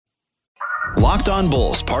Locked On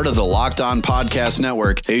Bulls, part of the Locked On Podcast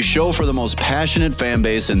Network, a show for the most passionate fan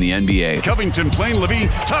base in the NBA. Covington playing Levine,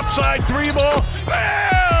 topside three ball,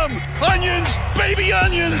 bam! Onions, baby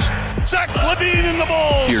onions! Zach Levine in the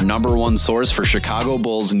Bulls! Your number one source for Chicago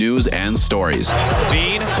Bulls news and stories.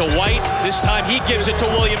 Levine to White, this time he gives it to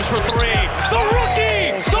Williams for three. The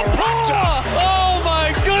rookie! The Paula! Oh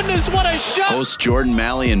my goodness, what a shot! Hosts Jordan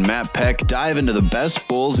Malley and Matt Peck dive into the best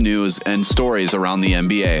Bulls news and stories around the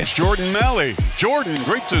NBA. It's Jordan Malley. Jordan,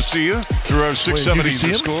 great to see you through our 670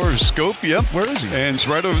 The Score scope. Yep. Where is he? And it's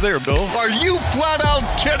right over there, Bill. Are you flat out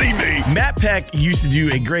kidding me? Matt Peck used to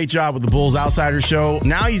do a great job with the Bulls Outsider Show.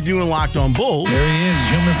 Now he's doing Locked On Bulls. There he is,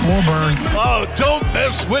 human floor burn. Oh, don't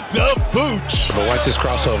mess with the boots. But watch this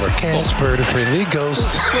crossover. Casper the Friendly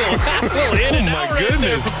Ghost. Oh my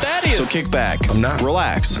goodness. So kick back, I'm not.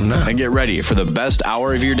 relax, I'm not. and get ready for the best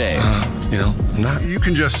hour of your day. I'm not. You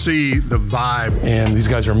can just see the vibe. And these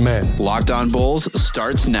guys are men. Locked On Bulls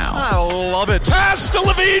starts now. I love it. Pass to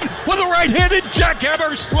Levine with a right-handed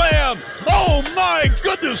jackhammer slam. Oh my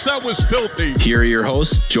goodness, that was filthy. Here are your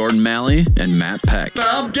hosts, Jordan Malley and Matt Peck.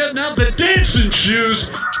 I'm getting out the dancing shoes.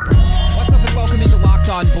 What's up and welcome into Locked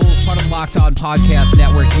On Bulls, part of the Locked On Podcast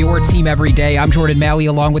Network, your team every day. I'm Jordan Malley,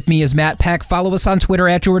 along with me is Matt Peck. Follow us on Twitter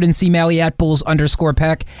at Jordan C. Malley, at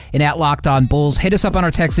Bulls_Peck, and at Locked On Bulls. Hit us up on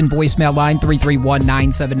our text and voicemail line,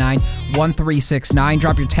 331-979-1369.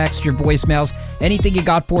 Drop your text, your voicemails, anything you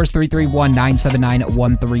got for us,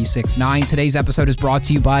 331-979-1369. Today's episode is brought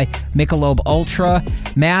to you by Michelob Ultra.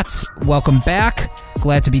 Matt, welcome back.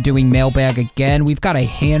 Glad to be doing Mailbag again. We've got a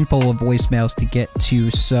handful of voicemails to get to,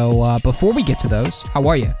 so before we get to those, how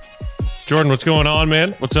are you? Jordan, what's going on,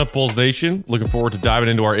 man? What's up, Bulls Nation? Looking forward to diving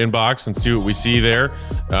into our inbox and see what we see there.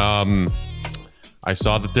 I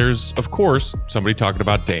saw that there's, of course, somebody talking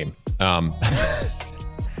about Dame.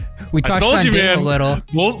 We touched on Dame a little.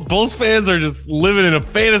 Bulls fans are just living in a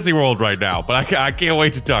fantasy world right now, but I can't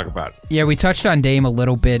wait to talk about it. Yeah, we touched on Dame a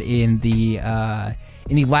little bit in the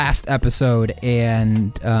last episode,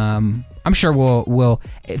 and I'm sure we'll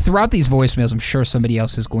throughout these voicemails, I'm sure somebody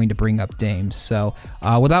else is going to bring up Dame. So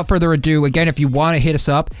without further ado, again, if you want to hit us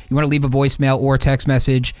up, you want to leave a voicemail or a text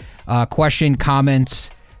message, question,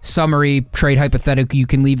 comments, summary, trade hypothetical, you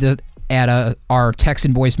can leave that at our text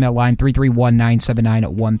and voicemail line,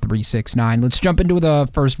 331-979-1369. Let's jump into the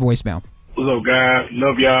first voicemail. What's up, guys?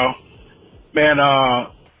 Love y'all. Man, like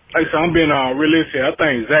I said, I'm being realistic. I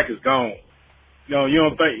think Zach is gone. You know, you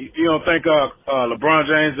don't think LeBron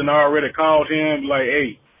James done already called him like,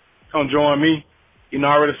 hey, come join me. You know,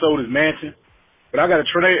 already sold his mansion. But I got a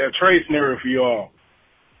trade scenario for you all.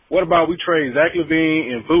 What about we trade Zach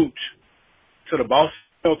LaVine and Vooch to the Boston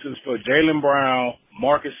Celtics for Jaylen Brown,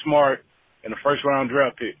 Marcus Smart, and a first-round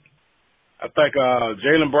draft pick? I think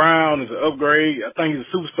Jaylen Brown is an upgrade. I think he's a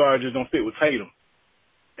superstar, just don't fit with Tatum.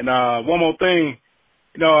 And one more thing,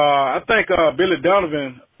 I think Billy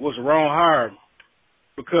Donovan was the wrong hire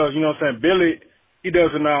because, you know what I'm saying, Billy, he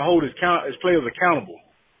doesn't hold his players accountable.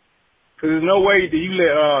 Because there's no way that you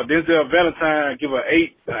let Denzel Valentine give an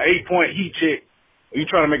 8-point heat check when you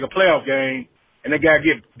trying to make a playoff game and that guy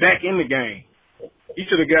get back in the game. He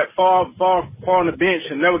should have got far on the bench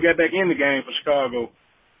and never got back in the game for Chicago.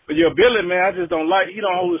 But Billy, man, I just don't like, he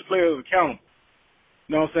don't hold his players accountable.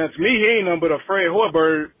 You know what I'm saying? To me, he ain't nothing but a Fred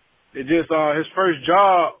Hoiberg that just, his first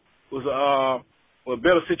job was a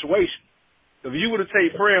better situation. If you would have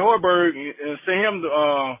taken Fred Hoiberg and sent him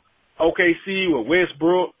to OKC with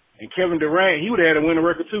Westbrook and Kevin Durant, he would have had a winning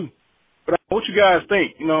record too. But what you guys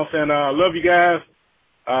think? You know what I'm saying? Love you guys.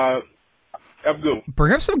 Have a good one.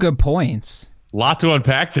 Bring up some good points. Lot to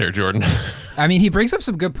unpack there, Jordan. I mean, he brings up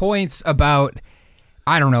some good points about,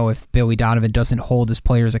 I don't know if Billy Donovan doesn't hold his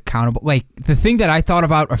players accountable. Like, the thing that I thought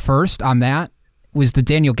about first on that was the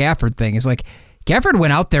Daniel Gafford thing. It's like, Gafford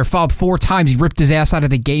went out there, fouled 4 times, he ripped his ass out of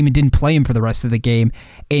the game and didn't play him for the rest of the game.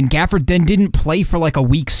 And Gafford then didn't play for like a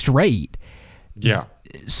week straight. Yeah.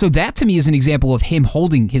 So that to me is an example of him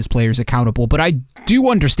holding his players accountable. But I do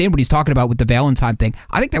understand what he's talking about with the Valentine thing.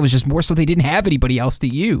 I think that was just more so they didn't have anybody else to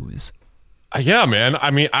use. Yeah, man. I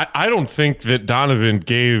mean, I don't think that Donovan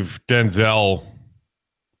gave Denzel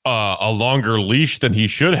a longer leash than he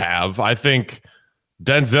should have. I think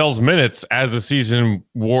Denzel's minutes as the season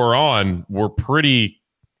wore on were pretty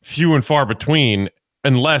few and far between,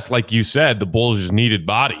 unless, like you said, the Bulls just needed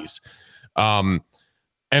bodies. And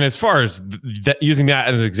as far as using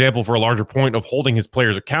that as an example for a larger point of holding his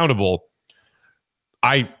players accountable,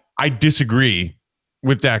 I disagree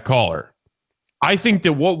with that caller. I think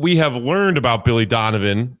that what we have learned about Billy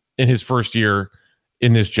Donovan in his first year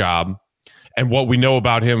in this job and what we know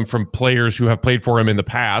about him from players who have played for him in the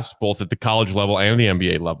past, both at the college level and the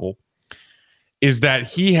NBA level, is that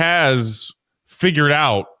he has figured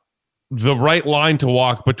out the right line to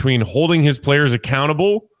walk between holding his players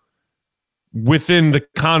accountable within the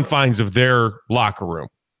confines of their locker room,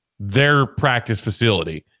 their practice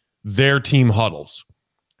facility, their team huddles.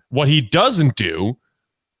 What he doesn't do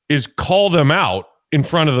is call them out in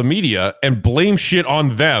front of the media and blame shit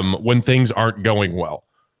on them when things aren't going well.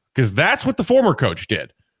 Because that's what the former coach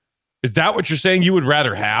did. Is that what you're saying you would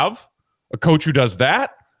rather have? A coach who does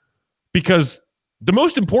that? Because the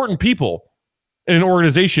most important people in an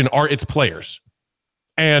organization are its players.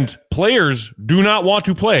 And players do not want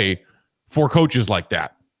to play for coaches like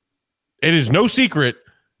that. It is no secret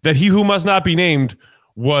that he who must not be named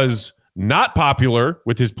was not popular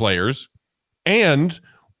with his players and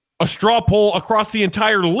a straw poll across the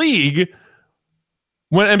entire league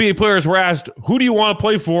when NBA players were asked, who do you want to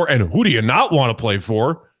play for and who do you not want to play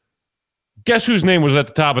for? Guess whose name was at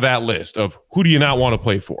the top of that list of who do you not want to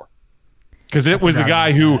play for? Because it was the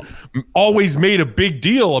guy who always made a big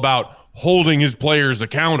deal about holding his players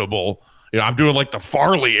accountable. You know, I'm doing like the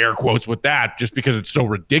Farley air quotes with that just because it's so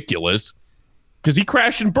ridiculous. Because he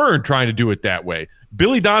crashed and burned trying to do it that way.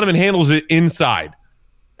 Billy Donovan handles it inside,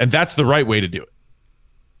 and that's the right way to do it.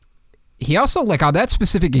 He also, like on that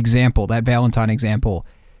specific example, that Valentine example,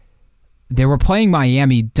 they were playing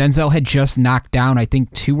Miami. Denzel had just knocked down, I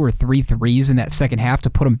think, 2 or 3 threes in that second half to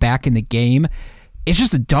put him back in the game. It's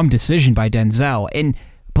just a dumb decision by Denzel. And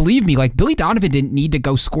believe me, like Billy Donovan didn't need to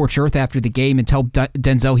go scorch earth after the game and tell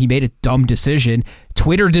Denzel he made a dumb decision.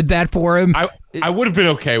 Twitter did that for him. I would have been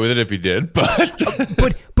okay with it if he did,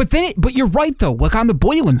 but but you're right though. Like on the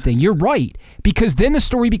Boylan thing, you're right, because then the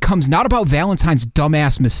story becomes not about Valentine's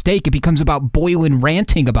dumbass mistake. It becomes about Boylan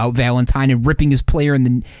ranting about Valentine and ripping his player in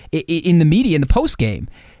the media in the post game.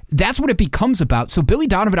 That's what it becomes about. So Billy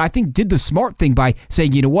Donovan, I think, did the smart thing by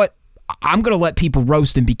saying, you know what, I'm going to let people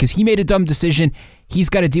roast him because he made a dumb decision. He's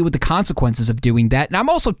got to deal with the consequences of doing that. And I'm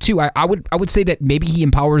also, too, I would say that maybe he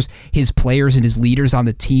empowers his players and his leaders on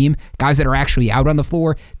the team, guys that are actually out on the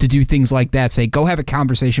floor, to do things like that. Say, go have a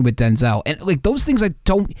conversation with Denzel. And like those things I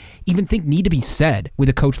don't even think need to be said with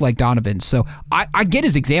a coach like Donovan. So I get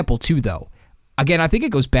his example, too, though. Again, I think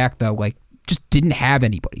it goes back, though, like just didn't have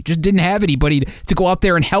anybody to go out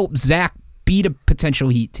there and help Zach beat a potential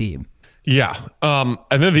Heat team. Yeah. And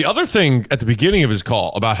then the other thing at the beginning of his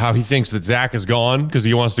call about how he thinks that Zach is gone because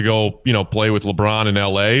he wants to go, play with LeBron in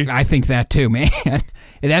LA. I think that too, man.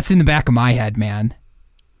 That's in the back of my head, man.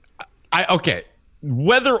 Okay.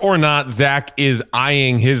 Whether or not Zach is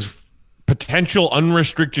eyeing his potential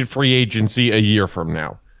unrestricted free agency a year from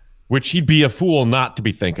now, which he'd be a fool not to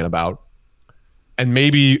be thinking about, and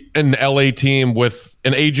maybe an LA team with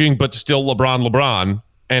an aging but still LeBron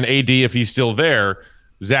and AD if he's still there,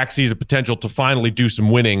 Zach sees a potential to finally do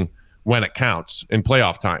some winning when it counts in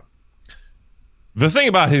playoff time. The thing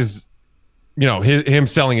about him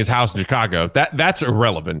selling his house in Chicago, that's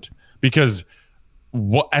irrelevant because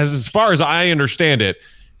as far as I understand it,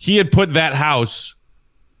 he had put that house,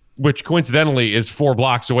 which coincidentally is 4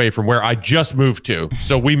 blocks away from where I just moved to.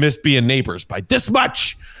 So we missed being neighbors by this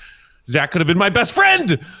much. Zach could have been my best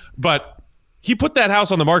friend, but he put that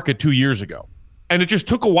house on the market 2 years ago. And it just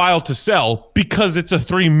took a while to sell because it's a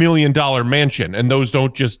 $3 million mansion, and those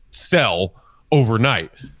don't just sell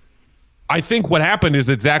overnight. I think what happened is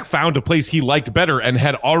that Zach found a place he liked better and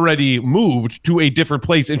had already moved to a different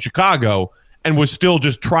place in Chicago and was still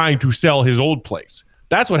just trying to sell his old place.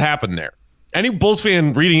 That's what happened there. Any Bulls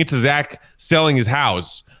fan reading into Zach selling his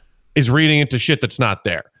house is reading into shit that's not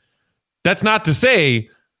there. That's not to say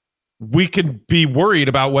we can be worried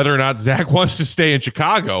about whether or not Zach wants to stay in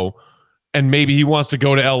Chicago. And maybe he wants to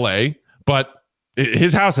go to LA, but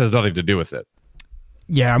his house has nothing to do with it.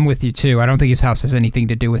 Yeah, I'm with you too. I don't think his house has anything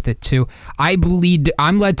to do with it too. I'm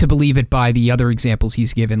led to believe it by the other examples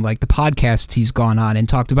he's given, like the podcasts he's gone on and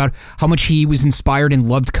talked about how much he was inspired and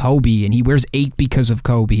loved Kobe, and he wears 8 because of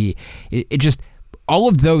Kobe. It just, all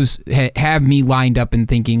of those have me lined up and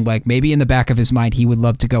thinking like maybe in the back of his mind he would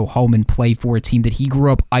love to go home and play for a team that he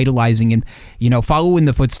grew up idolizing and, follow in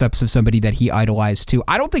the footsteps of somebody that he idolized too.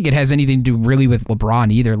 I don't think it has anything to do really with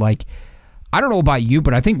LeBron either. Like, I don't know about you,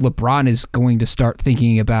 but I think LeBron is going to start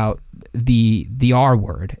thinking about the R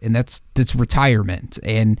word, and that's retirement.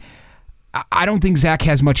 And I don't think Zach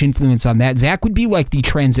has much influence on that. Zach would be like the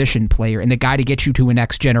transition player and the guy to get you to a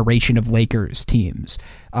next generation of Lakers teams.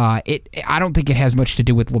 I don't think it has much to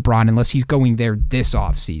do with LeBron unless he's going there this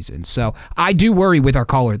offseason. So I do worry with our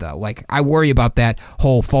caller, though. Like, I worry about that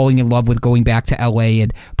whole falling in love with going back to LA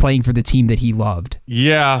and playing for the team that he loved.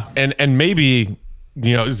 Yeah, and maybe,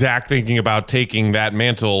 Zach thinking about taking that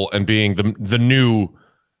mantle and being the new,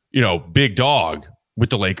 big dog with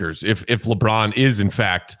the Lakers if LeBron is in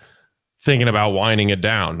fact thinking about winding it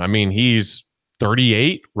down. I mean, he's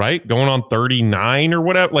 38, right? Going on 39 or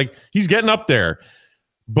whatever. Like, he's getting up there.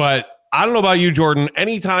 But I don't know about you, Jordan.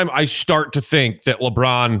 Anytime I start to think that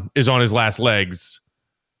LeBron is on his last legs,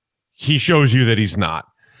 he shows you that he's not.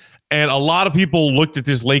 And a lot of people looked at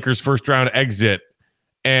this Lakers first round exit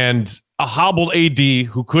and a hobbled AD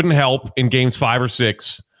who couldn't help in games 5 or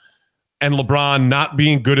 6, and LeBron not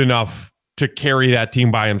being good enough to carry that team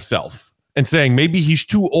by himself and saying maybe he's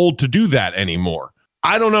too old to do that anymore.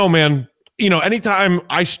 I don't know, man. You know, anytime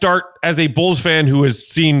I start as a Bulls fan who has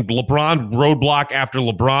seen LeBron roadblock after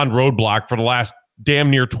LeBron roadblock for the last damn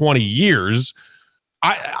near 20 years,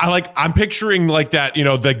 I'm picturing like that, you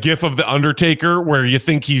know, the gif of the Undertaker where you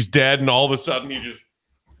think he's dead and all of a sudden he just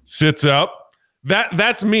sits up.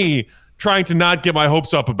 That's me trying to not get my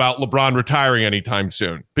hopes up about LeBron retiring anytime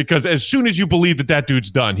soon, because as soon as you believe that that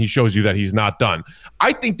dude's done, he shows you that he's not done.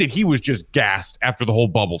 I think that he was just gassed after the whole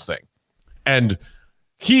bubble thing. And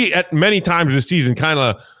he, at many times this season, kind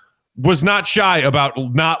of was not shy about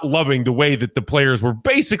not loving the way that the players were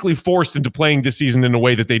basically forced into playing this season in a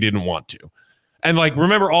way that they didn't want to. And like,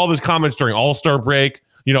 remember all of his comments during All-Star break,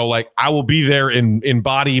 you know, like, I will be there in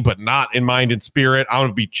body, but not in mind and spirit. I'm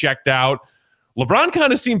going to be checked out. LeBron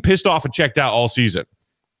kind of seemed pissed off and checked out all season.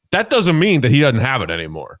 That doesn't mean that he doesn't have it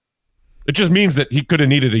anymore. It just means that he could have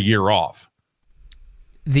needed a year off.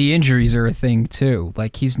 The injuries are a thing too.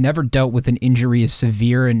 Like, he's never dealt with an injury as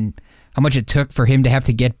severe and how much it took for him to have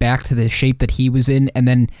to get back to the shape that he was in. And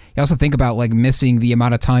then you also think about like missing the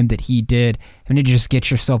amount of time that he did and to just get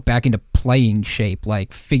yourself back into playing shape,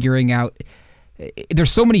 like figuring out.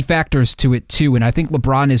 There's so many factors to it too, and I think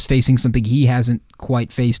LeBron is facing something he hasn't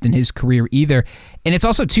quite faced in his career either. And it's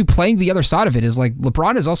also too, playing the other side of it is like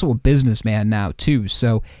LeBron is also a businessman now too,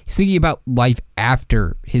 so he's thinking about life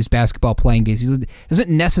after his basketball playing days. He doesn't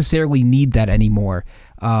necessarily need that anymore.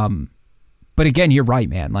 But again, you're right,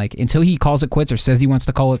 man. Like, until he calls it quits or says he wants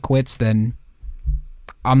to call it quits, then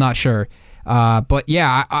I'm not sure. But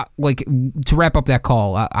yeah, I like, to wrap up that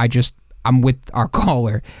call, I'm with our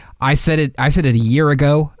caller. I said it a year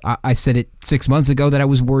ago. I said it 6 months ago that I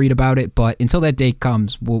was worried about it, but until that date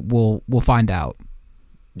comes, we'll find out.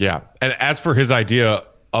 Yeah. And as for his idea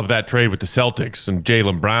of that trade with the Celtics and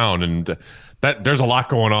Jaylen Brown, and that, there's a lot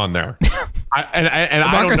going on there.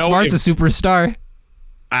 Marcus Smart's a superstar.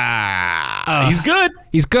 He's good.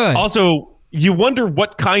 He's good. Also, you wonder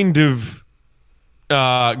what kind of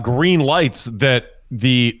green lights that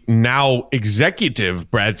the now executive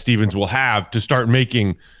Brad Stevens will have to start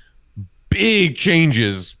making big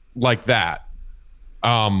changes like that.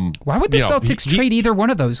 Why would the Celtics trade either one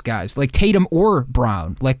of those guys, like Tatum or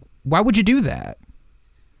Brown? Like, why would you do that?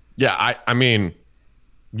 Yeah, I mean,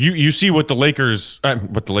 you see what the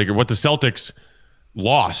Celtics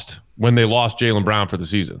lost when they lost Jaylen Brown for the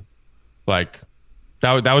season. Like,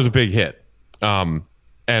 that was a big hit. And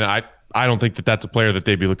I don't think that that's a player that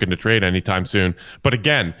they'd be looking to trade anytime soon. But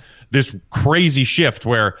again, this crazy shift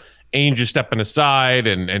where Ainge is stepping aside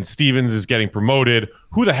and Stevens is getting promoted.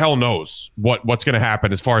 Who the hell knows what's going to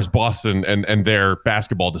happen as far as Boston and their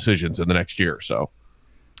basketball decisions in the next year or so.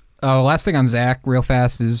 Last thing on Zach, real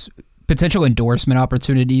fast, is potential endorsement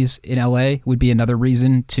opportunities in LA would be another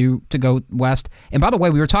reason to go west. And by the way,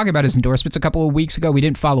 we were talking about his endorsements a couple of weeks ago. We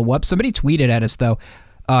didn't follow up. Somebody tweeted at us, though.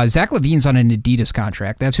 Zach LaVine's on an Adidas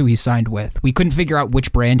contract. That's who he signed with. We couldn't figure out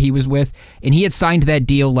which brand he was with, and he had signed that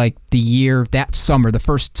deal like the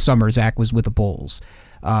first summer Zach was with the Bulls.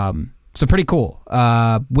 So pretty cool.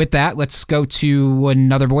 With that, let's go to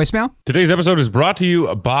another voicemail. Today's episode is brought to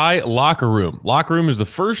you by Locker Room. Locker Room is the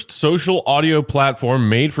first social audio platform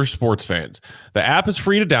made for sports fans. The app is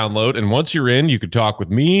free to download, and once you're in, you can talk with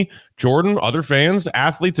me, Jordan, other fans,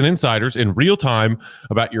 athletes, and insiders in real time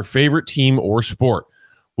about your favorite team or sport.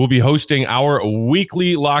 We'll be hosting our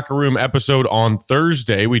weekly Locker Room episode on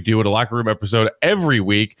Thursday. We do a Locker Room episode every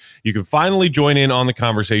week. You can finally join in on the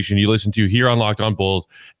conversation you listen to here on Locked On Bulls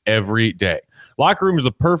every day. Locker Room is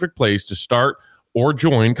the perfect place to start or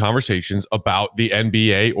join conversations about the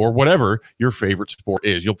NBA or whatever your favorite sport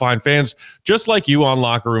is. You'll find fans just like you on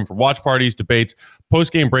Locker Room for watch parties, debates,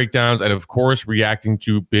 post-game breakdowns, and of course, reacting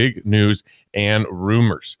to big news and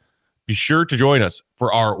rumors. Be sure to join us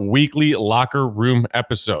for our weekly Locker Room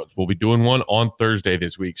episodes. We'll be doing one on Thursday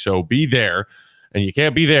this week, so be there. And you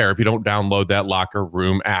can't be there if you don't download that Locker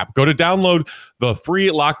Room app. Go to download the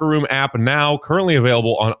free Locker Room app now, currently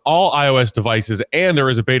available on all iOS devices, and there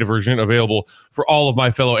is a beta version available for all of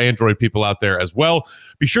my fellow Android people out there as well.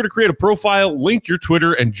 Be sure to create a profile, link your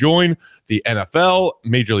Twitter, and join the NFL,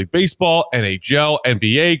 Major League Baseball, NHL,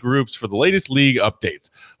 NBA groups for the latest league updates.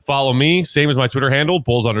 Follow me, same as my Twitter handle,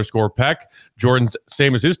 Bulls_Peck. Jordan's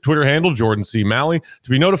same as his Twitter handle, Jordan C. Malley, to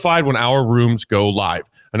be notified when our rooms go live.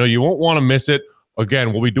 I know you won't want to miss it.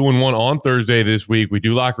 Again, we'll be doing one on Thursday this week. We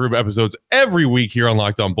do Locker Room episodes every week here on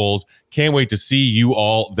Locked On Bulls. Can't wait to see you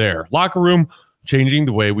all there. Locker Room, changing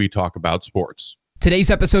the way we talk about sports.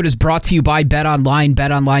 Today's episode is brought to you by BetOnline.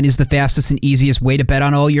 BetOnline is the fastest and easiest way to bet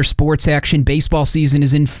on all your sports action. Baseball season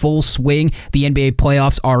is in full swing. The NBA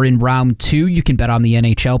playoffs are in round 2. You can bet on the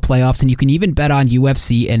NHL playoffs, and you can even bet on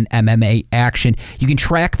UFC and MMA action. You can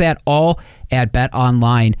track that all at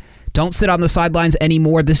BetOnline. Don't sit on the sidelines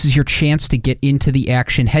anymore. This is your chance to get into the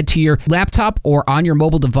action. Head to your laptop or on your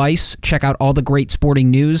mobile device. Check out all the great sporting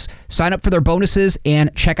news. Sign up for their bonuses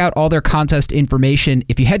and check out all their contest information.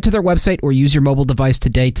 If you head to their website or use your mobile device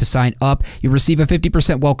today to sign up, you'll receive a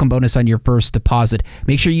 50% welcome bonus on your first deposit.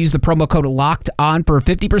 Make sure you use the promo code LOCKEDON for a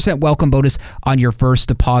 50% welcome bonus on your first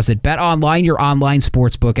deposit. Bet Online, your online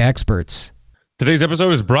sportsbook experts. Today's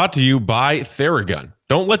episode is brought to you by Theragun.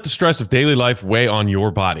 Don't let the stress of daily life weigh on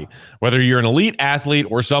your body. Whether you're an elite athlete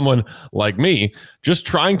or someone like me, just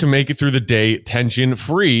trying to make it through the day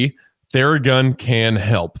tension-free, Theragun can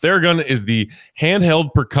help. Theragun is the handheld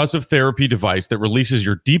percussive therapy device that releases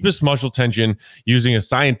your deepest muscle tension using a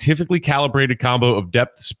scientifically calibrated combo of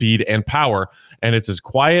depth, speed, and power, and it's as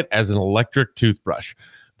quiet as an electric toothbrush.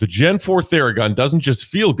 The Gen 4 Theragun doesn't just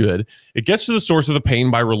feel good, it gets to the source of the pain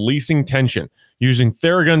by releasing tension, using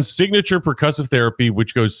Theragun's signature percussive therapy,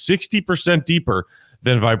 which goes 60% deeper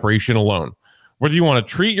than vibration alone. Whether you want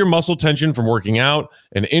to treat your muscle tension from working out,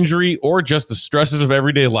 an injury, or just the stresses of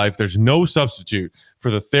everyday life, there's no substitute for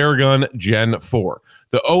the Theragun Gen 4.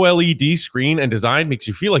 The OLED screen and design makes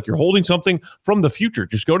you feel like you're holding something from the future.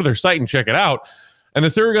 Just go to their site and check it out. And the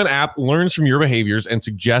Theragun app learns from your behaviors and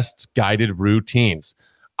suggests guided routines.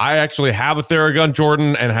 I actually have a Theragun,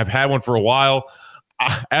 Jordan, and have had one for a while.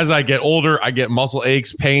 As I get older, I get muscle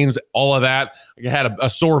aches, pains, all of that. I had a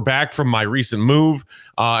sore back from my recent move,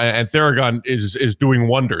 and Theragun is doing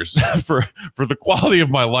wonders for the quality of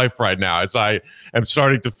my life right now. As I am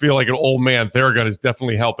starting to feel like an old man, Theragun is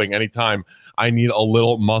definitely helping anytime I need a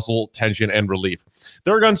little muscle tension and relief.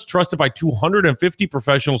 Theragun's trusted by 250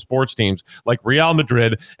 professional sports teams like Real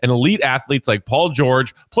Madrid and elite athletes like Paul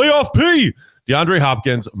George, Playoff P, DeAndre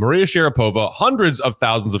Hopkins, Maria Sharapova, hundreds of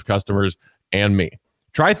thousands of customers, and me.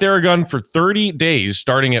 Try Theragun for 30 days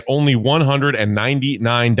starting at only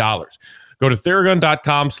 $199. Go to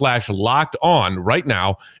Theragun.com/locked-on right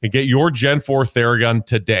now and get your Gen 4 Theragun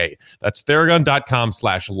today. That's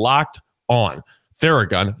Theragun.com/locked-on.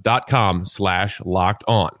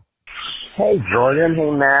 Theragun.com/locked-on. Hey, Jordan.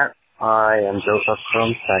 Hey, Matt. I am Joseph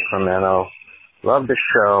from Sacramento. Love the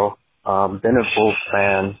show. Been a Bulls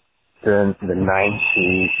fan since the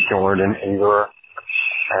 90s Jordan era.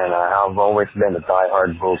 And I've always been a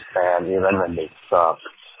diehard Bulls fan, even when they suck.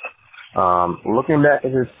 Looking back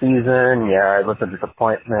at this season, yeah, it was a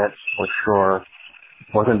disappointment for sure.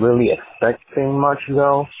 Wasn't really expecting much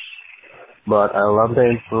though. But I love the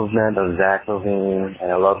improvement of Zach LaVine,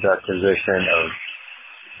 and I love the acquisition of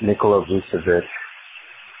Nikola Vucevic.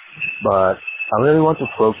 But I really want to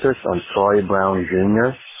focus on Troy Brown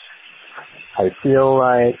Jr. I feel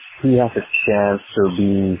like he has a chance to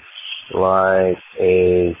be like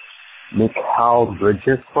a Mikal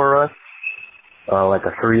Bridges for us, like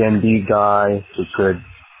a 3-and-D guy who could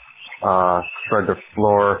spread the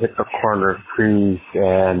floor, hit the corner threes,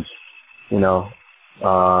 and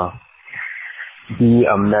be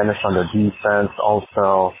a menace on the defense.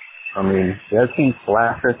 Also, I mean, there's seen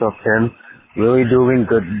flashes of him really doing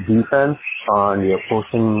good defense on the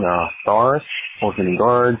opposing opposing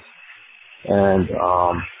guards, and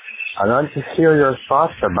I'd like to hear your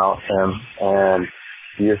thoughts about him, and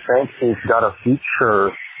do you think he's got a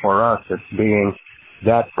future for us as being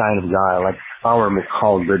that kind of guy, like our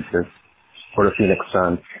Mikal Bridges for the Phoenix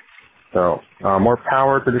Suns? So, more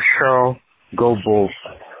power to the show. Go Bulls.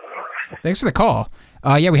 Thanks for the call.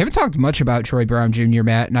 Yeah, we haven't talked much about Troy Brown Jr.,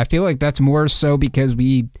 Matt, and I feel like that's more so because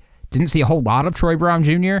we didn't see a whole lot of Troy Brown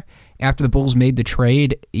Jr. After the Bulls made the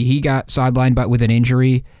trade. He got sidelined with an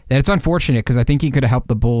injury. That it's unfortunate because I think he could have helped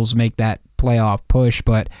the Bulls make that playoff push.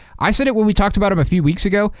 But I said it when we talked about him a few weeks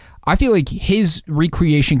ago. I feel like his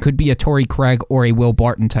recreation could be a Torrey Craig or a Will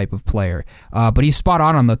Barton type of player. But he's spot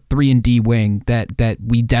on the 3-and-D wing that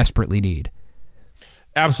we desperately need.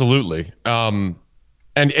 Absolutely.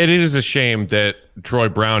 And it is a shame that Troy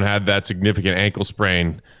Brown had that significant ankle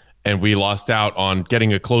sprain, and we lost out on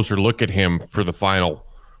getting a closer look at him for the final,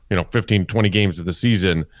 15, 20 games of the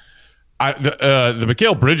season. The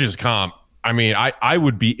Mikal Bridges comp, I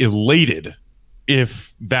would be elated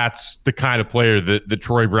if that's the kind of player that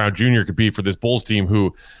Troy Brown Jr. could be for this Bulls team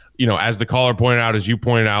who, as the caller pointed out, as you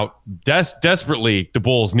pointed out, desperately the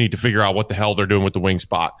Bulls need to figure out what the hell they're doing with the wing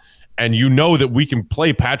spot. And that we can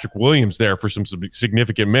play Patrick Williams there for some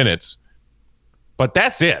significant minutes. But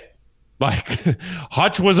that's it. Like,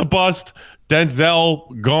 Hutch was a bust.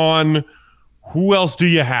 Denzel gone. Who else do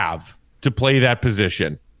you have to play that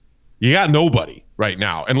position? You got nobody right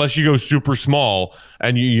now, unless you go super small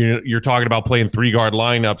and you're talking about playing 3-guard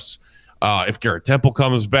lineups. If Garrett Temple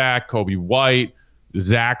comes back, Kobe White,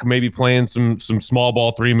 Zach maybe playing some small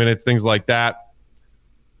ball 3 minutes, things like that.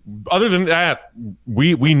 Other than that,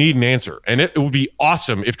 we need an answer. And it would be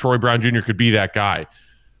awesome if Troy Brown Jr. could be that guy.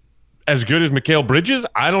 As good as Mikal Bridges,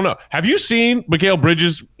 I don't know. Have you seen Mikal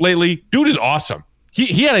Bridges lately? Dude is awesome.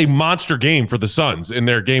 He had a monster game for the Suns in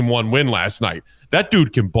their Game 1 win last night. That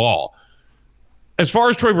dude can ball. As far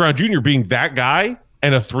as Troy Brown Jr. being that guy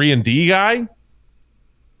and a 3-and-D guy,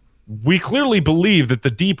 we clearly believe that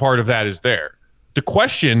the D part of that is there. The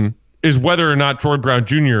question is whether or not Troy Brown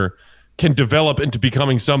Jr. can develop into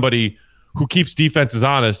becoming somebody who keeps defenses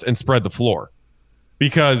honest and spread the floor.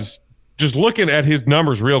 Because just looking at his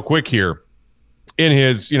numbers real quick here, in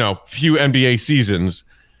his few NBA seasons,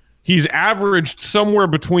 he's averaged somewhere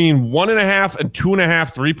between 1.5 and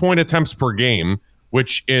 2.5 3-point attempts per game,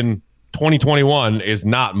 which in 2021 is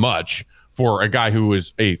not much for a guy who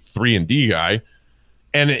is a 3-and-D guy.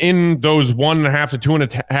 And in those 1.5 to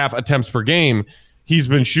 2.5 attempts per game, he's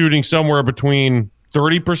been shooting somewhere between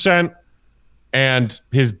 30%, and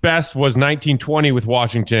his best was 19-20 with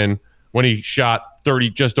Washington when he shot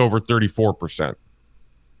just over 34%.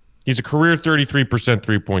 He's a career 33%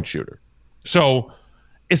 3-point shooter. So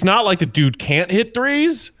it's not like the dude can't hit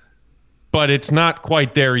threes, but it's not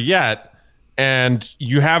quite there yet. And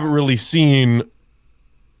you haven't really seen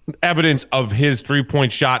evidence of his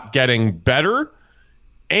 3-point shot getting better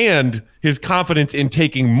and his confidence in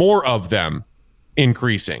taking more of them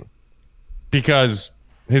increasing, because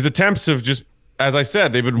his attempts have just, as I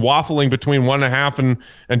said, they've been waffling between 1.5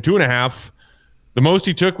 and 2.5. The most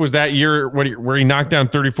he took was that year where he knocked down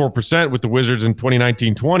 34% with the Wizards in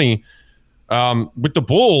 2019-20. With the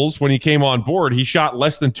Bulls, when he came on board, he shot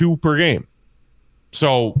less than 2 per game.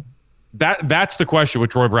 So that's the question with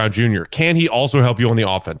Troy Brown Jr. Can he also help you on the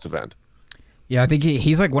offensive end? Yeah, I think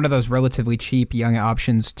he's like one of those relatively cheap young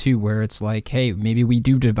options too, where it's like, hey, maybe we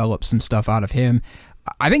do develop some stuff out of him.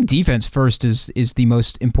 I think defense first is the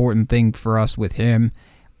most important thing for us with him.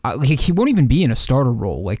 He won't even be in a starter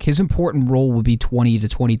role. Like, his important role will be 20 to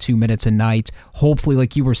 22 minutes a night. Hopefully,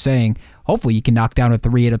 like you were saying, hopefully you can knock down a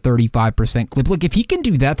 3 at a 35% clip. Like, if he can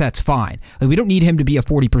do that, that's fine. Like, we don't need him to be a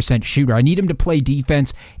 40% shooter. I need him to play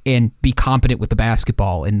defense and be competent with the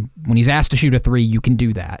basketball. And when he's asked to shoot a 3, you can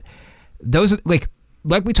do that. Those, like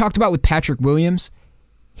we talked about with Patrick Williams,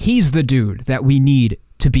 he's the dude that we need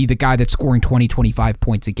to be the guy that's scoring 20, 25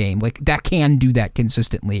 points a game. Like, that can do that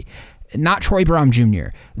consistently. Not Troy Brown Jr.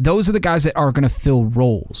 Those are the guys that are going to fill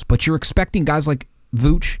roles. But you're expecting guys like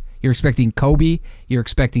Vooch, you're expecting Kobe, you're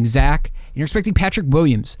expecting Zach, and you're expecting Patrick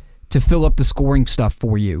Williams to fill up the scoring stuff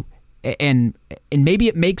for you. And maybe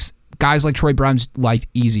it makes guys like Troy Brown's life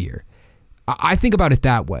easier. I think about it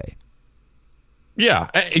that way. Yeah,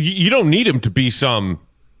 you don't need him to be some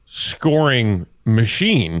scoring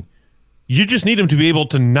machine. You just need him to be able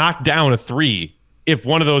to knock down a 3 if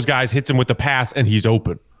one of those guys hits him with the pass and he's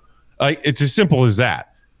open. It's as simple as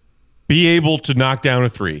that. Be able to knock down a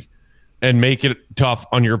 3 and make it tough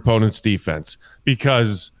on your opponent's defense.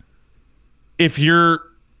 Because if you're,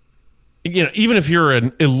 even if you're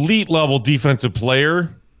an elite level defensive player,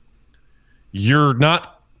 you're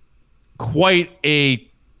not quite a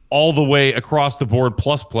all the way across the board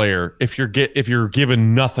plus player if you're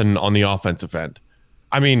given nothing on the offensive end.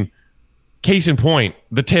 I mean, case in point,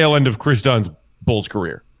 the tail end of Chris Dunn's Bulls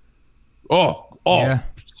career. Yeah.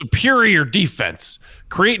 Superior defense,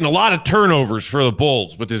 creating a lot of turnovers for the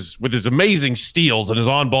Bulls with his amazing steals and his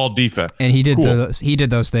on-ball defense. And he did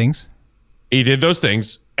those things. He did those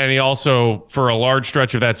things, and he also, for a large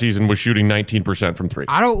stretch of that season, was shooting 19% from 3.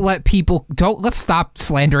 Let's stop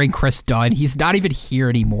slandering Chris Dunn. He's not even here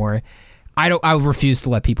anymore. I refuse to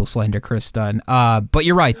let people slander Chris Dunn. But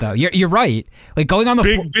you're right, though. You're right. Like, going on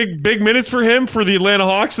the big minutes for him for the Atlanta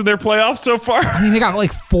Hawks in their playoffs so far. I mean, they got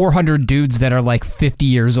like 400 dudes that are like 50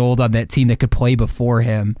 years old on that team that could play before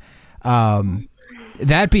him.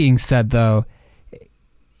 That being said, though,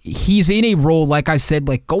 he's in a role, like I said,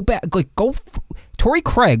 Torrey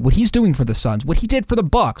Craig, what he's doing for the Suns, what he did for the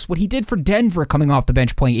Bucks, what he did for Denver coming off the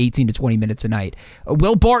bench playing 18 to 20 minutes a night.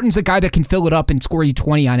 Will Barton's a guy that can fill it up and score you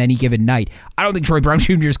 20 on any given night. I don't think Troy Brown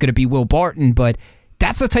Jr. is going to be Will Barton, but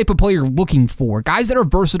that's the type of player you're looking for. Guys that are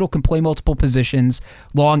versatile, can play multiple positions,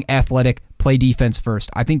 long, athletic, play defense first.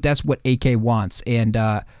 I think that's what AK wants, and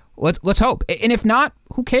let's hope. And if not,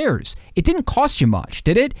 who cares? It didn't cost you much,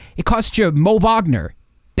 did it? It cost you Mo Wagner.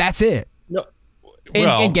 That's it. No.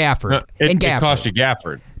 And Gafford. It cost you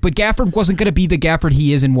Gafford. But Gafford wasn't going to be the Gafford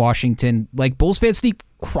he is in Washington. Like, Bulls fans keep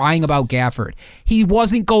crying about Gafford. He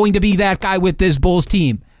wasn't going to be that guy with this Bulls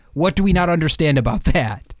team. What do we not understand about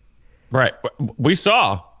that? Right. We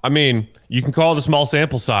saw. I mean, you can call it a small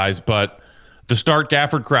sample size, but the start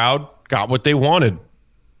Gafford crowd got what they wanted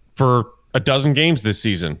for a dozen games this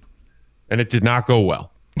season, and it did not go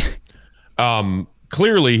well.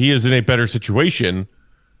 Clearly, he is in a better situation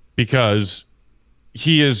because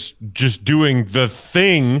he is just doing the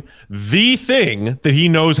thing that he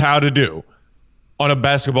knows how to do on a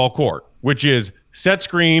basketball court, which is set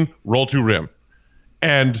screen, roll to rim.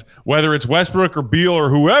 And whether it's Westbrook or Beal or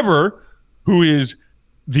whoever who is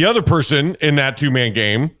the other person in that two-man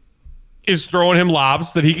game is throwing him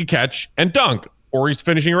lobs that he can catch and dunk, or he's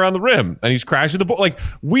finishing around the rim and he's crashing the ball. Like,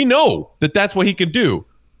 we know that that's what he can do.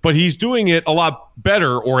 But he's doing it a lot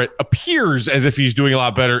better, or it appears as if he's doing a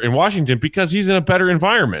lot better in Washington because he's in a better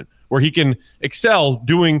environment where he can excel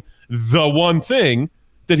doing the one thing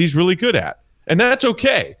that he's really good at. And that's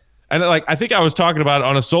okay. And I think I was talking about it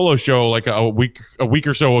on a solo show like a week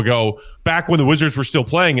or so ago, back when the Wizards were still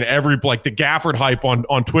playing and the Gafford hype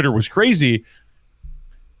on Twitter was crazy.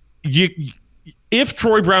 If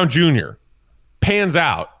Troy Brown Jr. pans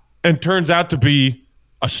out and turns out to be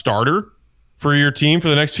a starter for your team for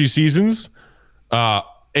the next few seasons, a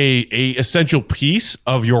essential piece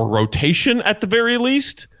of your rotation at the very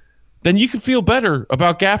least, then you can feel better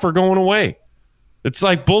about Gafford going away. It's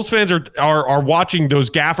like Bulls fans are watching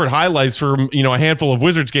those Gafford highlights from a handful of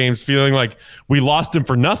Wizards games, feeling like we lost him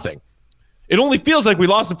for nothing. It only feels like we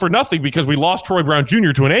lost him for nothing because we lost Troy Brown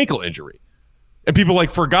Jr. to an ankle injury, and people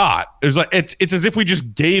forgot. It was like it's as if we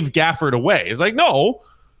just gave Gafford away. It's like, no.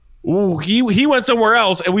 Ooh, he went somewhere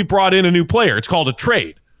else and we brought in a new player. It's called a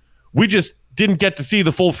trade. We just didn't get to see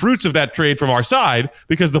the full fruits of that trade from our side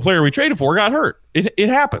because the player we traded for got hurt. It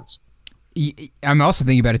happens. I'm also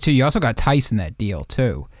thinking about it too. You also got Tice in that deal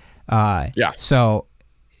too. Yeah. So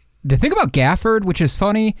the thing about Gafford, which is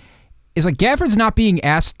funny, is Gafford's not being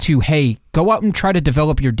asked to, hey, go out and try to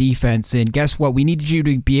develop your defense. And guess what? We need you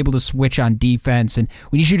to be able to switch on defense, and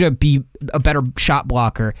we need you to be a better shot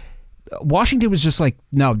blocker. Washington was just like,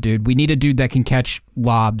 no, dude, we need a dude that can catch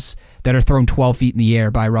lobs that are thrown 12 feet in the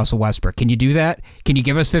air by Russell Westbrook. Can you do that? Can you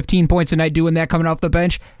give us 15 points a night doing that coming off the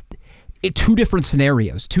bench? Two different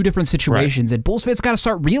scenarios, two different situations, right. And Bulls fans got to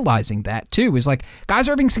start realizing that too. Is guys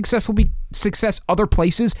are having success other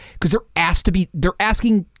places because they're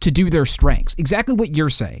asking to do their strengths. Exactly what you're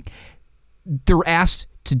saying. They're asked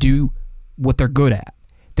to do what they're good at.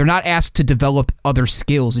 They're not asked to develop other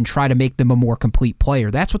skills and try to make them a more complete player.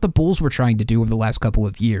 That's what the Bulls were trying to do over the last couple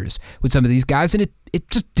of years with some of these guys, and it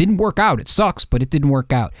just didn't work out. It sucks, but it didn't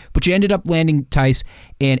work out. But you ended up landing Tice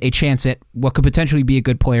and a chance at what could potentially be a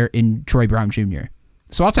good player in Troy Brown Jr.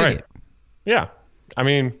 So I'll take it. Yeah. I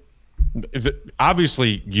mean,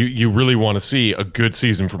 obviously you really want to see a good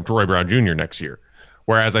season from Troy Brown Jr. next year.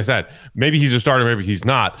 Whereas I said, maybe he's a starter, maybe he's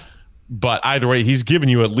not. But either way, he's giving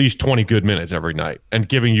you at least 20 good minutes every night and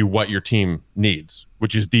giving you what your team needs,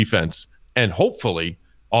 which is defense and hopefully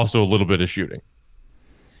also a little bit of shooting.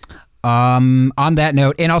 On that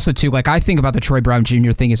note, and also too, I think about the Troy Brown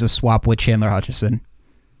Jr. thing as a swap with Chandler Hutchison.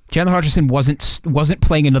 Chandler Hutchison wasn't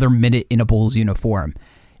playing another minute in a Bulls uniform.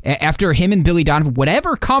 After him and Billy Donovan,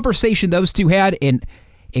 whatever conversation those two had, and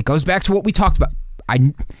it goes back to what we talked about.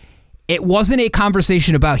 It wasn't a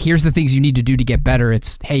conversation about here's the things you need to do to get better.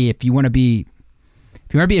 It's, hey, if you want to be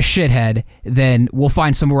a shithead, then we'll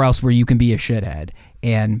find somewhere else where you can be a shithead.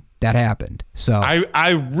 And that happened. So I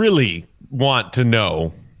really want to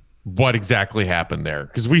know what exactly happened there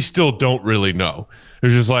because we still don't really know. It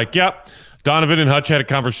was just yep, Donovan and Hutch had a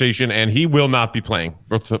conversation and he will not be playing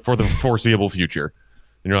for the foreseeable future.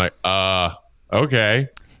 And you're like, okay.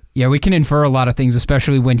 Yeah, we can infer a lot of things,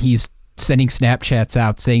 especially when he's sending Snapchats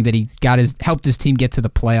out saying that he helped his team get to the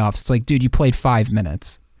playoffs. It's like, dude, you played 5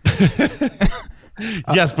 minutes.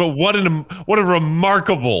 Yes, but what a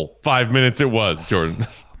remarkable 5 minutes it was, Jordan.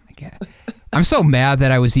 Oh my God. I'm so mad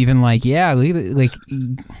that I was even I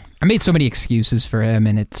made so many excuses for him,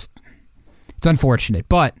 and it's unfortunate.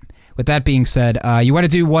 But with that being said, you want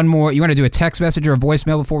to do one more? You want to do a text message or a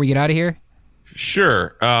voicemail before we get out of here?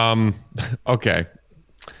 Sure. Okay.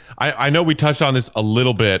 I know we touched on this a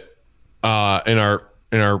little bit in our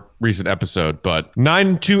recent episode, but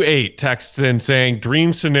 928 texts in saying,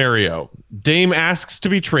 dream scenario. Dame asks to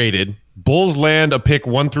be traded. Bulls land a pick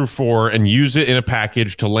 1 through 4 and use it in a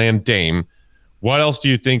package to land Dame. What else do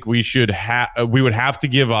you think we would have to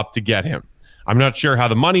give up to get him? I'm not sure how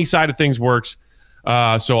the money side of things works,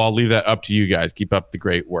 so I'll leave that up to you guys. Keep up the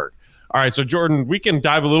great work. All right, so Jordan, we can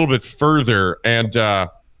dive a little bit further, and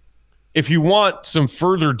if you want some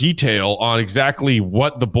further detail on exactly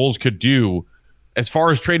what the Bulls could do as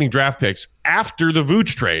far as trading draft picks after the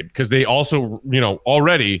Vooch trade, because they also,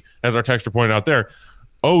 already, as our texter pointed out there,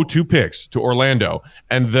 owe 2 picks to Orlando.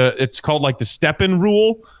 And it's called like the step-in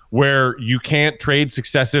rule, where you can't trade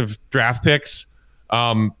successive draft picks.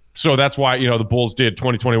 So that's why, the Bulls did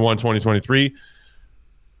 2021, 2023.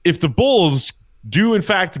 If the Bulls do, in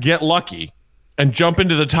fact, get lucky and jump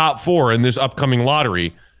into the top 4 in this upcoming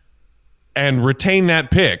lottery and retain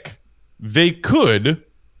that pick, they could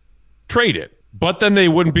trade it. But then they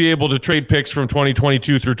wouldn't be able to trade picks from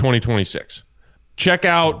 2022 through 2026. Check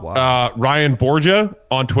out Ryan Borgia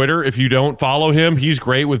on Twitter. If you don't follow him, he's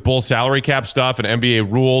great with Bull salary cap stuff and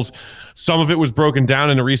NBA rules. Some of it was broken down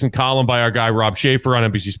in a recent column by our guy Rob Schaefer on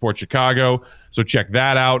NBC Sports Chicago. So check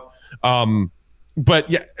that out. But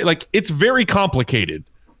yeah, like, it's very complicated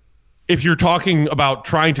if you're talking about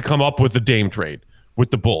trying to come up with a Dame trade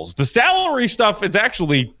with the Bulls. The salary stuff is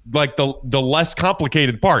actually like the less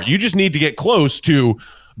complicated part. You just need to get close to,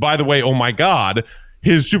 by the way, oh my God,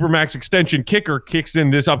 his Supermax extension kicker kicks in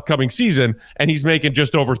this upcoming season, and he's making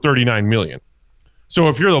just over $39 million. So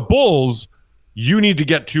if you're the Bulls, you need to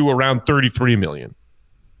get to around $33 million,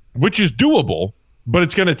 which is doable, but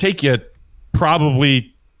it's going to take you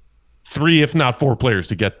probably 3, if not 4 players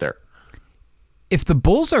to get there. If the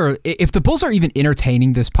Bulls are even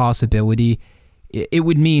entertaining this possibility, it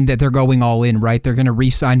would mean that they're going all in, right? They're going to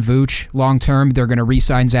re-sign Vooch long-term. They're going to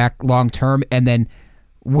re-sign Zach long-term, and then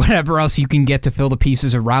whatever else you can get to fill the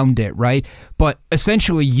pieces around it, right? But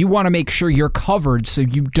essentially, you want to make sure you're covered so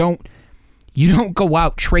you don't go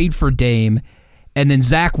out, trade for Dame, and then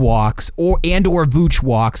Zach walks or Vooch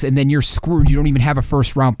walks, and then you're screwed. You don't even have a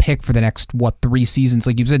first-round pick for the next, 3 seasons?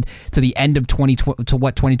 Like you said, to the end of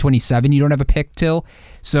 2027, you don't have a pick till?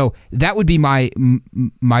 So that would be my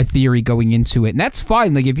theory going into it. And that's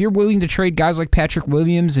fine. Like, if you're willing to trade guys like Patrick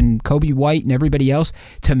Williams and Kobe White and everybody else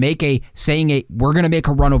to make we're going to make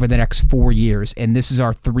a run over the next 4 years, and this is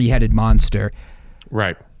our 3-headed monster.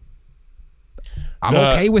 Right. I'm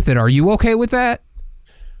okay with it. Are you okay with that?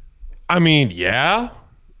 I mean, yeah,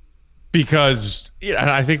 because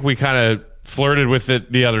I think we kind of flirted with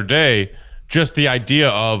it the other day. Just the idea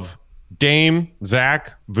of Dame,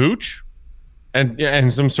 Zach, Vooch,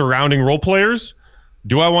 and some surrounding role players.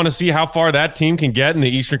 Do I want to see how far that team can get in the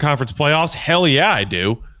Eastern Conference playoffs? Hell yeah, I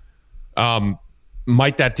do.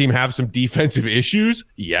 Might that team have some defensive issues?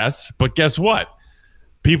 Yes, but guess what?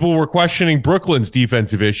 People were questioning Brooklyn's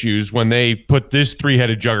defensive issues when they put this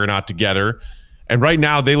 3-headed juggernaut together. And right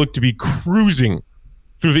now, they look to be cruising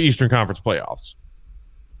through the Eastern Conference playoffs.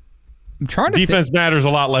 I'm trying to Defense matters a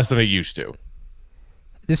lot less than it used to.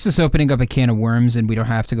 This is opening up a can of worms, and we don't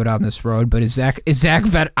have to go down this road. But is Zach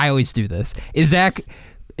better? I always do this. Is Zach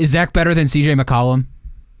better than CJ McCollum?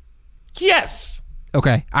 Yes.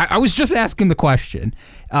 Okay, I was just asking the question.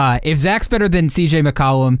 If Zach's better than CJ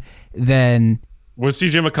McCollum, then was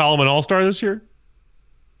CJ McCollum an All-Star this year?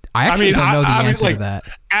 I don't know the answer to that.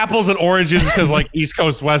 Apples and oranges, because like East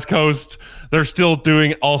Coast, West Coast, they're still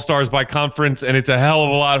doing All-Stars by conference, and it's a hell of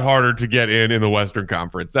a lot harder to get in the Western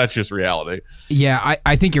Conference. That's just reality. Yeah,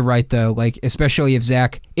 I think you're right, though. Like, especially if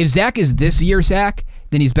Zach is this year Zach,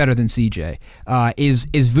 then he's better than CJ. Is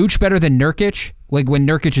Vooch better than Nurkic? Like, when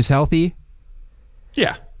Nurkic is healthy?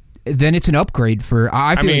 Yeah. Then it's an upgrade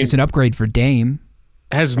I feel like it's an upgrade for Dame.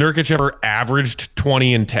 Has Nurkic ever averaged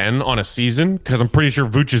 20 and 10 on a season? Because I'm pretty sure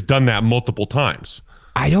Vooch has done that multiple times.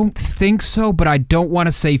 I don't think so, but I don't want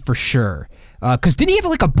to say for sure. Because didn't he have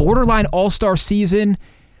like a borderline all-star season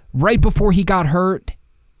right before he got hurt?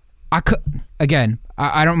 I don't.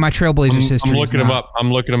 My Trailblazers history. I'm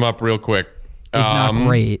looking him up real quick. It's not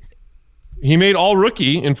great. He made all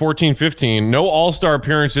rookie in 14-15. No all-star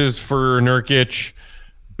appearances for Nurkic.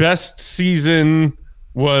 Best season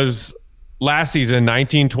was last season,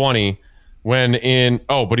 19-20,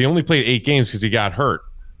 but he only played 8 games because he got hurt.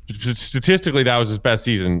 Statistically, that was his best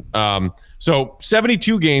season. So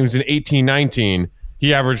 72 games in 18-19,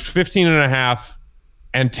 he averaged 15.5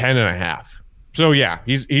 and 10.5. So yeah,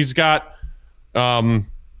 he's got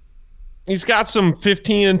He's got some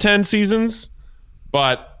 15-10 seasons,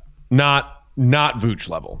 but not Vooch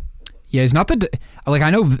level. Yeah, he's not I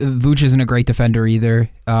know Vooch isn't a great defender either.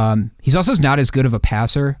 He's also not as good of a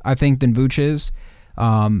passer, I think, than Vooch is.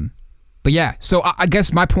 But yeah, so I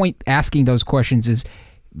guess my point asking those questions is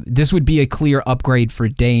this would be a clear upgrade for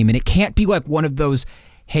Dame, and it can't be like one of those,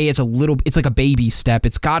 hey, it's like a baby step.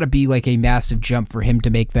 It's got to be like a massive jump for him to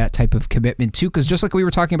make that type of commitment too, because just like we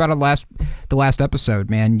were talking about on the last episode,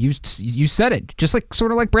 man, you said it, just like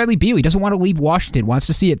sort of like Bradley Beal. He doesn't want to leave Washington, wants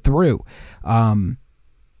to see it through.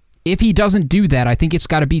 If he doesn't do that, I think it's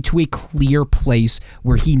got to be to a clear place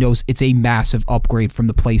where he knows it's a massive upgrade from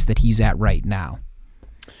the place that he's at right now.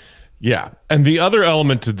 Yeah, and the other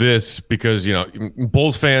element to this, because,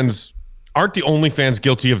 Bulls fans aren't the only fans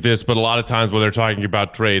guilty of this, but a lot of times when they're talking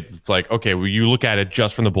about trades, it's like, okay, well, you look at it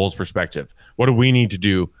just from the Bulls' perspective. What do we need to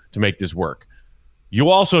do to make this work? You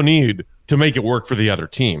also need to make it work for the other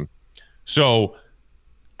team. So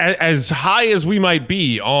as high as we might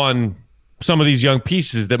be on some of these young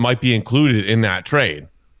pieces that might be included in that trade,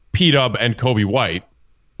 P-Dub and Kobe White,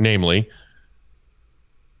 namely,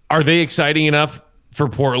 are they exciting enough for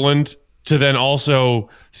Portland to then also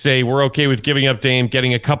say, we're okay with giving up Dame,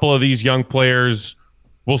 getting a couple of these young players,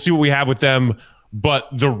 we'll see what we have with them, but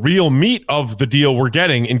the real meat of the deal we're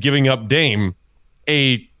getting in giving up Dame,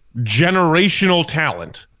 a generational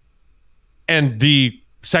talent and the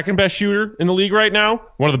second best shooter in the league right now,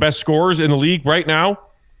 one of the best scorers in the league right now,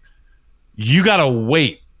 you got to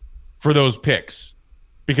wait for those picks.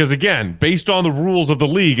 Because again, based on the rules of the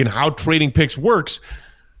league and how trading picks works,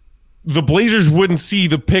 the Blazers wouldn't see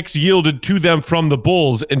the picks yielded to them from the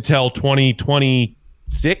Bulls until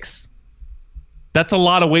 2026. That's a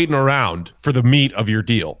lot of waiting around for the meat of your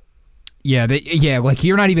deal. Yeah, like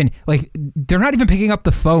you're not even like they're not even picking up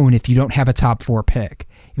the phone if you don't have a top 4 pick.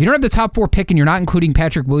 If you don't have the top 4 pick and you're not including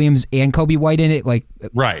Patrick Williams and Kobe White in it, like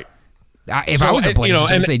right. If I was a Blazers,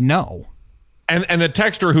 I'd say no. And the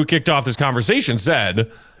texter who kicked off this conversation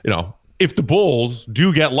said, if the Bulls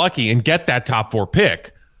do get lucky and get that top 4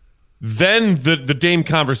 pick, then the Dame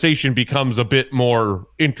conversation becomes a bit more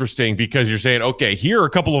interesting, because you're saying, okay, here are a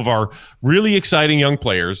couple of our really exciting young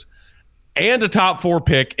players and a top 4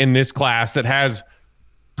 pick in this class that has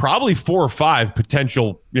probably 4 or 5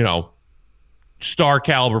 potential, star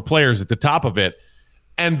caliber players at the top of it.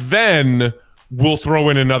 And then we'll throw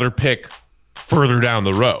in another pick further down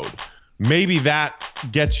the road. Maybe that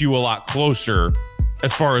gets you a lot closer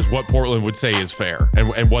as far as what Portland would say is fair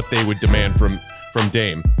and what they would demand from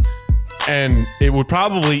Dame. And it would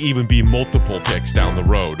probably even be multiple picks down the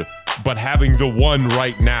road. But having the one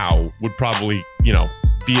right now would probably,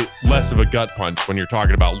 be less of a gut punch when you're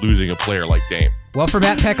talking about losing a player like Dame. Well, for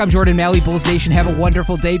Matt Peck, I'm Jordan Malley. Bulls Nation, have a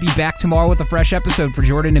wonderful day. Be back tomorrow with a fresh episode. For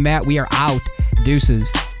Jordan and Matt, we are out.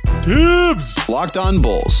 Deuces. Tibbs! Locked On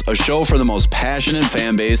Bulls, a show for the most passionate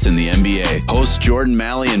fan base in the NBA. Hosts Jordan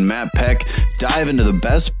Malley and Matt Peck dive into the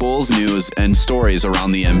best Bulls news and stories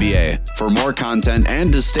around the NBA. For more content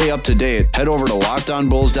and to stay up to date, head over to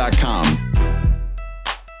LockedOnBulls.com.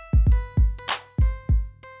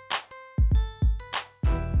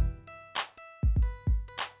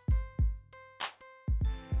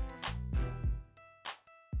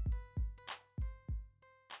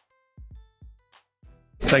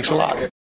 Thanks a lot.